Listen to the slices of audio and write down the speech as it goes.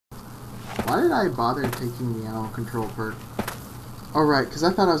Why did I bother taking the animal control perk? Oh right, because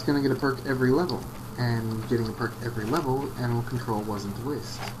I thought I was going to get a perk every level. And getting a perk every level, animal control wasn't a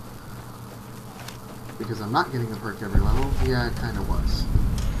waste. Because I'm not getting a perk every level, yeah, it kind of was.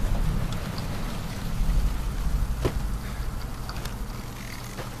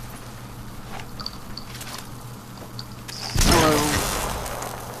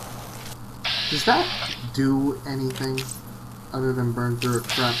 Does that do anything other than burn through a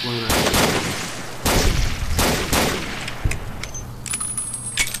crap load of...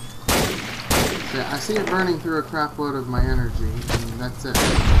 Yeah, I see it burning through a crap load of my energy, and that's it.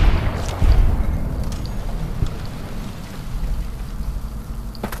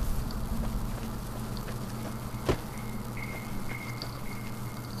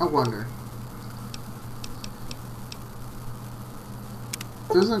 I wonder.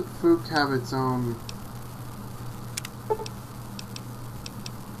 Doesn't Fook have its own...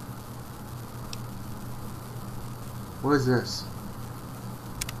 What is this?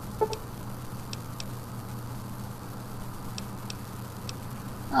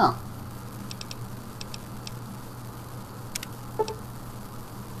 Oh.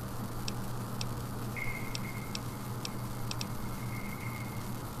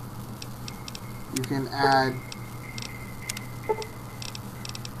 You can add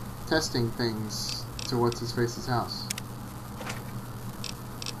testing things to what's-his-face's house.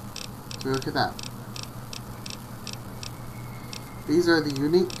 So look at that. These are the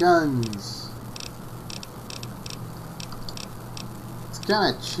unique guns. It's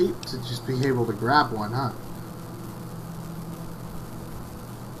kind of cheap to just be able to grab one, huh?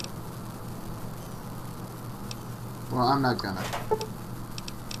 Well, I'm not gonna.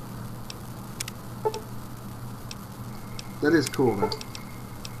 That is cool, though.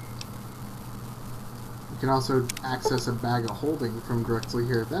 You can also access a bag of holding from directly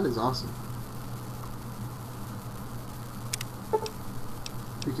here. That is awesome.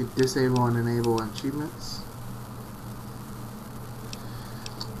 You could disable and enable achievements.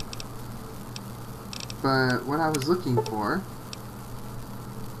 But what I was looking for,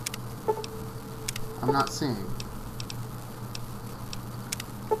 I'm not seeing.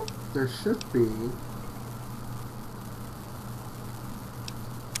 There should be...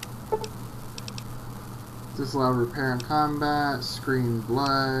 Disallow repair in combat, screen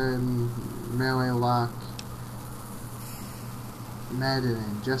blood, melee lock, med and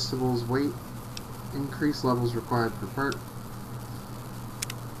ingestibles, weight, increase levels required per perk.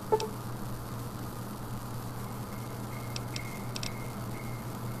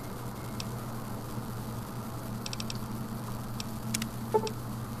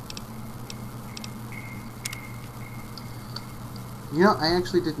 You know, I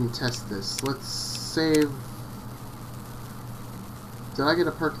actually didn't test this. Let's save... Did I get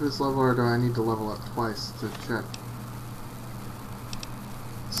a perk this level, or do I need to level up twice to check?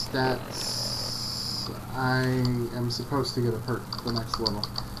 Stats... I am supposed to get a perk the next level,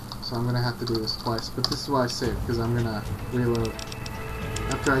 so I'm going to have to do this twice. But this is why I save, because I'm going to reload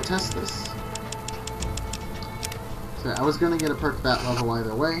after I test this. So I was going to get a perk that level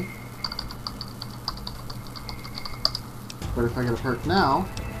either way. But if I get a perk now,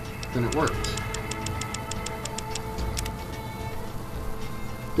 then it worked.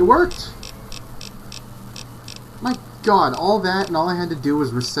 It worked! My god, all that and all I had to do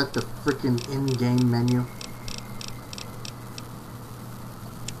was reset the freaking in-game menu.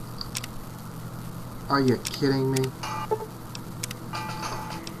 Are you kidding me?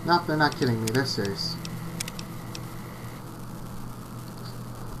 Nope, they're not kidding me, they're serious.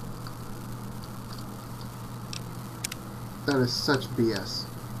 That is such BS.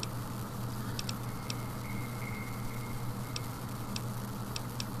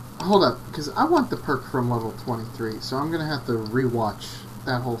 Hold up, because I want the perk from level 23, so I'm going to have to rewatch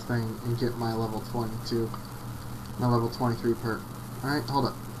that whole thing and get my level 22, my level 23 perk. Alright, hold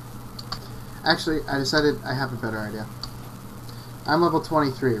up. Actually, I decided I have a better idea. I'm level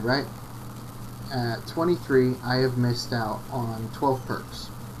 23, right? At 23, I have missed out on 12 perks.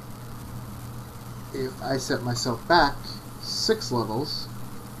 If I set myself back 6 levels,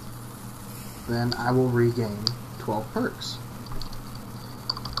 then I will regain 12 perks.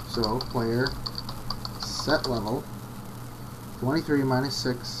 So, player, set level, 23 minus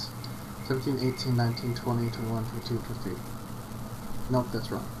 6, 17, 18, 19, 20, 21, 22, 23. Nope,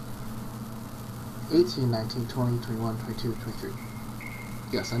 that's wrong. 18, 19, 20, 21, 22, 23.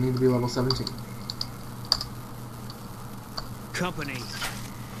 Yes, I need to be level 17. Company.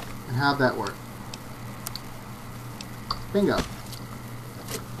 And how'd that work? Bingo.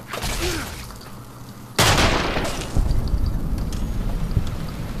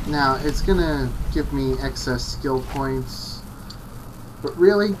 Now, it's gonna give me excess skill points, but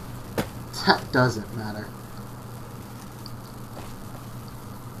really, that doesn't matter.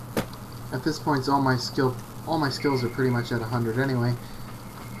 At this point, all my skills are pretty much at 100 anyway.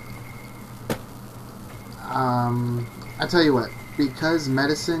 I tell you what, because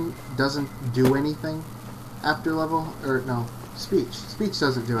medicine doesn't do anything after level, or no, speech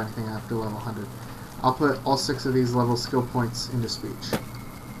doesn't do anything after level 100. I'll put all 6 of these level skill points into speech.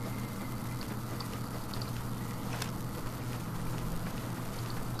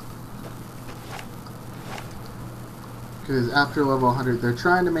 Because after level 100, they're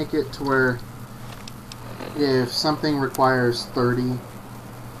trying to make it to where if something requires 30,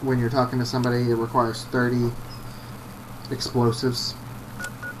 when you're talking to somebody, it requires 30 explosives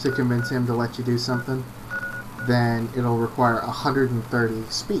to convince him to let you do something, then it'll require 130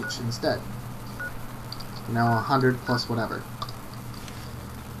 speech instead. You know, 100 plus whatever.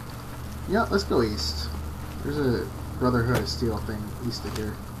 Yeah, let's go east. There's a Brotherhood of Steel thing east of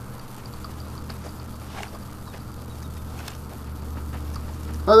here.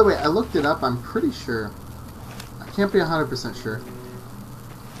 By the way, I looked it up. I'm pretty sure. I can't be 100% sure.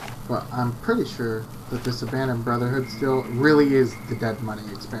 But I'm pretty sure that this Abandoned Brotherhood still really is the Dead Money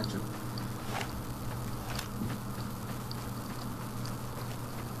expansion.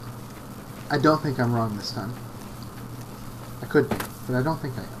 I don't think I'm wrong this time. I could be, but I don't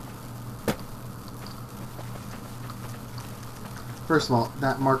think I am. First of all,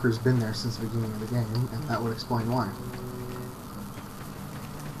 that marker's been there since the beginning of the game, and that would explain why.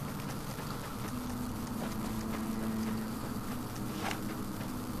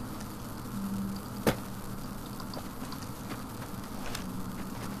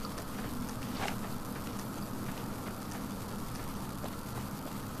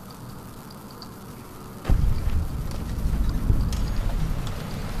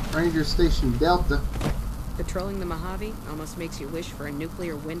 Ranger Station Delta. Patrolling the Mojave almost makes you wish for a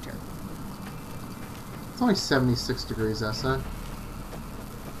nuclear winter. It's only 76 degrees outside.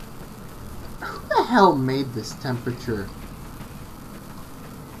 Who the hell made this temperature?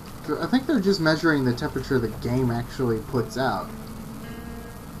 I think they're just measuring the temperature the game actually puts out.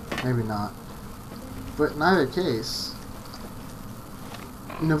 Maybe not. But in either case,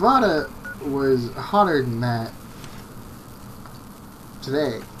 Nevada was hotter than that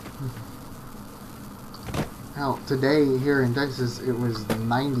today. Hell, today here in Texas it was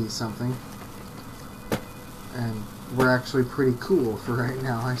 90 something, and we're actually pretty cool for right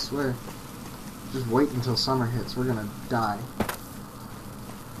now, I swear. Just wait until summer hits, we're gonna die.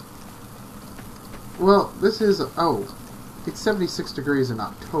 Well, this is, oh, it's 76 degrees in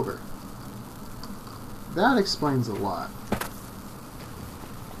October. That explains a lot.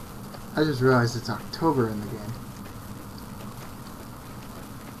 I just realized it's October in the game.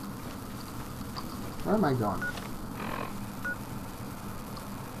 Where am I going?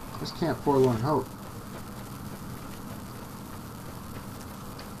 This Camp Forlorn Hope.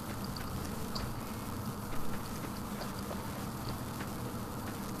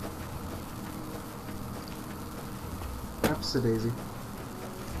 Daisy.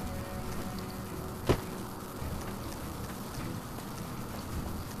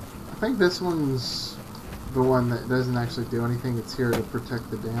 I think this one's the one that doesn't actually do anything. It's here to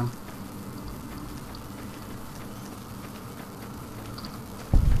protect the dam.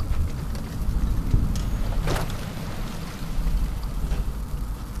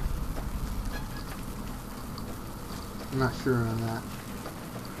 I'm not sure on that.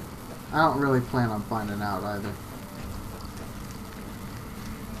 I don't really plan on finding out either.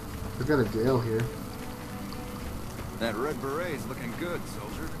 We've got a jail here. That red beret's looking good,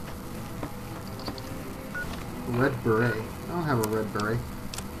 soldier. Red beret? I don't have a red beret.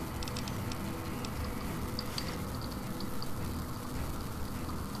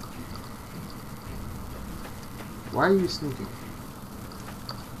 Why are you sneaking?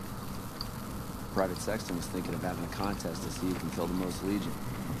 Private Sexton was thinking of having a contest to see who can kill the most Legion.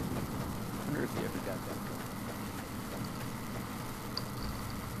 I wonder if he ever got that going.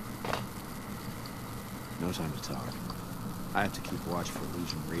 No time to talk. I have to keep watch for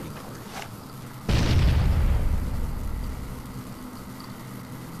Legion raiding parties.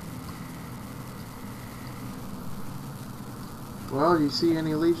 Well, you see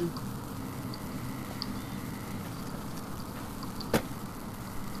any Legion?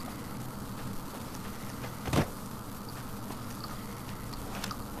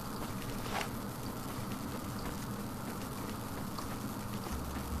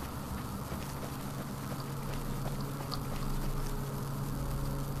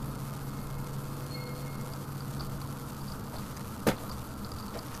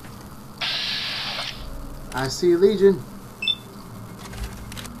 I see Legion.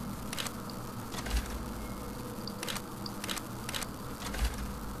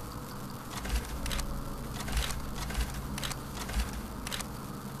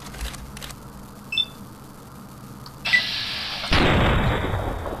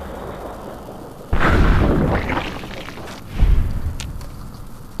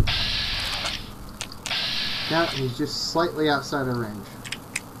 Yeah, he's just slightly outside of range.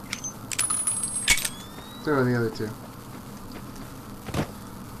 So are the other two.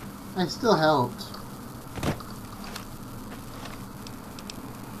 I still helped.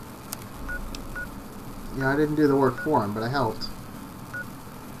 You know, I didn't do the work for him, but I helped.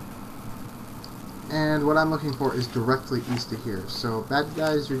 And what I'm looking for is directly east of here. So, bad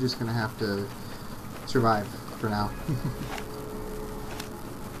guys, you're just gonna have to survive for now.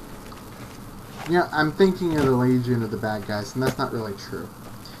 Yeah, I'm thinking of the Legion of the bad guys, and that's not really true.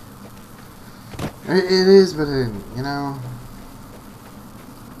 It is, but it isn't, you know?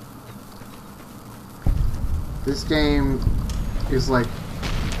 This game is, like,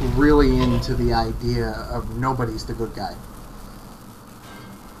 really into the idea of nobody's the good guy.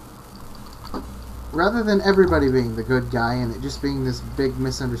 Rather than everybody being the good guy and it just being this big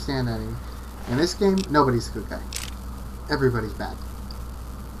misunderstanding, in this game, nobody's the good guy. Everybody's bad.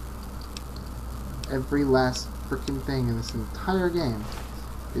 Every last freaking thing in this entire game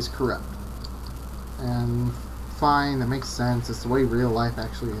is corrupt. And fine, that makes sense. It's the way real life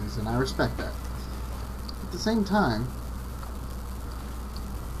actually is, and I respect that. At the same time,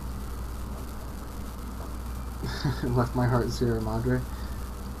 left my heart Sierra Madre.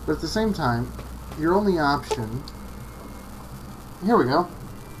 But at the same time, your only option, here we go,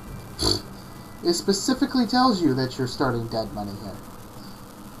 it specifically tells you that you're starting dead money here.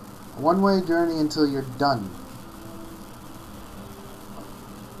 A one-way journey until you're done.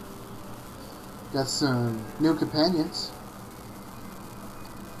 Got some new companions.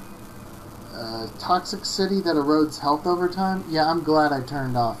 Toxic city that erodes health over time. Yeah, I'm glad I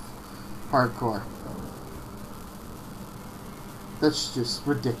turned off hardcore. That's just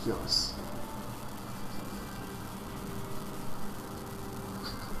ridiculous.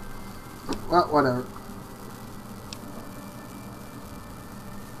 Well, whatever.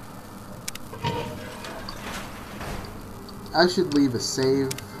 I should leave a save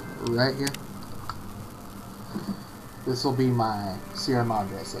right here. This will be my Sierra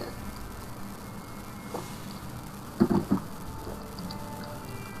Madre save.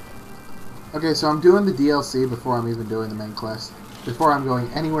 Okay, so I'm doing the DLC before I'm even doing the main quest. Before I'm going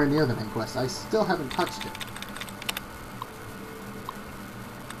anywhere near the main quest. I still haven't touched it.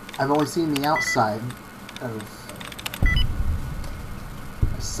 I've only seen the outside of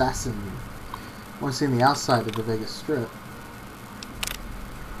Assassin. I've only seen the outside of the Vegas Strip.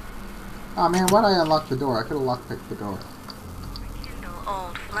 Oh man, why'd I unlock the door? I could have lockpicked the door. Rekindle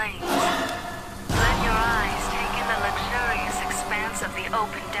old flames. Let your eyes take in the luxurious expanse of the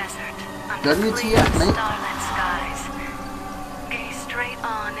open desert under clear, WTF, mate? starlit skies. Gaze straight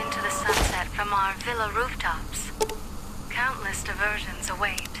on into the sunset from our villa rooftops. Countless diversions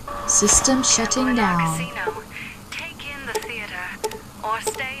await. System shutting Gamble in our down. casino, take in the theater, or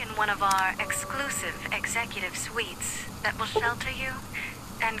stay in one of our exclusive executive suites that will shelter you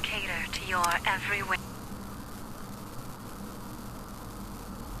and cater to your every whim.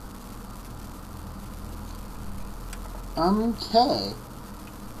 Okay.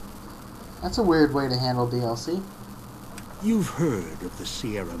 That's a weird way to handle DLC. You've heard of the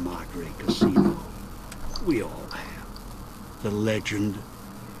Sierra Madre Casino. We all have. The legend,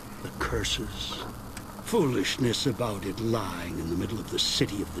 the curses, foolishness about it lying in the middle of the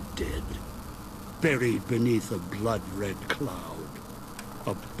city of the dead, buried beneath a blood-red cloud.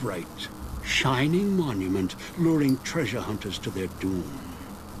 A bright, shining monument luring treasure hunters to their doom.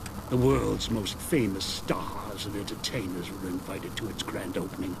 The world's most famous stars and entertainers were invited to its grand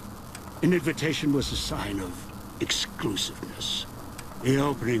opening. An invitation was a sign of exclusiveness. The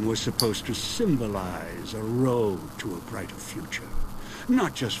opening was supposed to symbolize a road to a brighter future,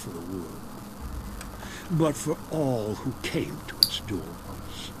 not just for the world, but for all who came to its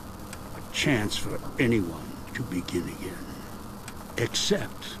doors. A chance for anyone to begin again.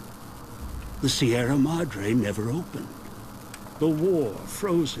 Except the Sierra Madre never opened. The war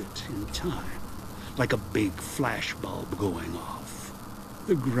froze it in time, like a big flashbulb going off.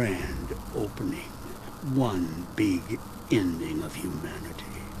 The grand opening, one big ending of humanity.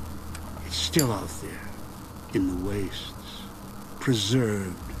 It's still out there, in the wastes,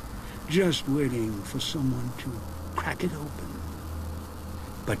 preserved, just waiting for someone to crack it open.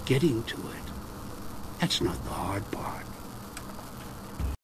 But getting to it, that's not the hard part.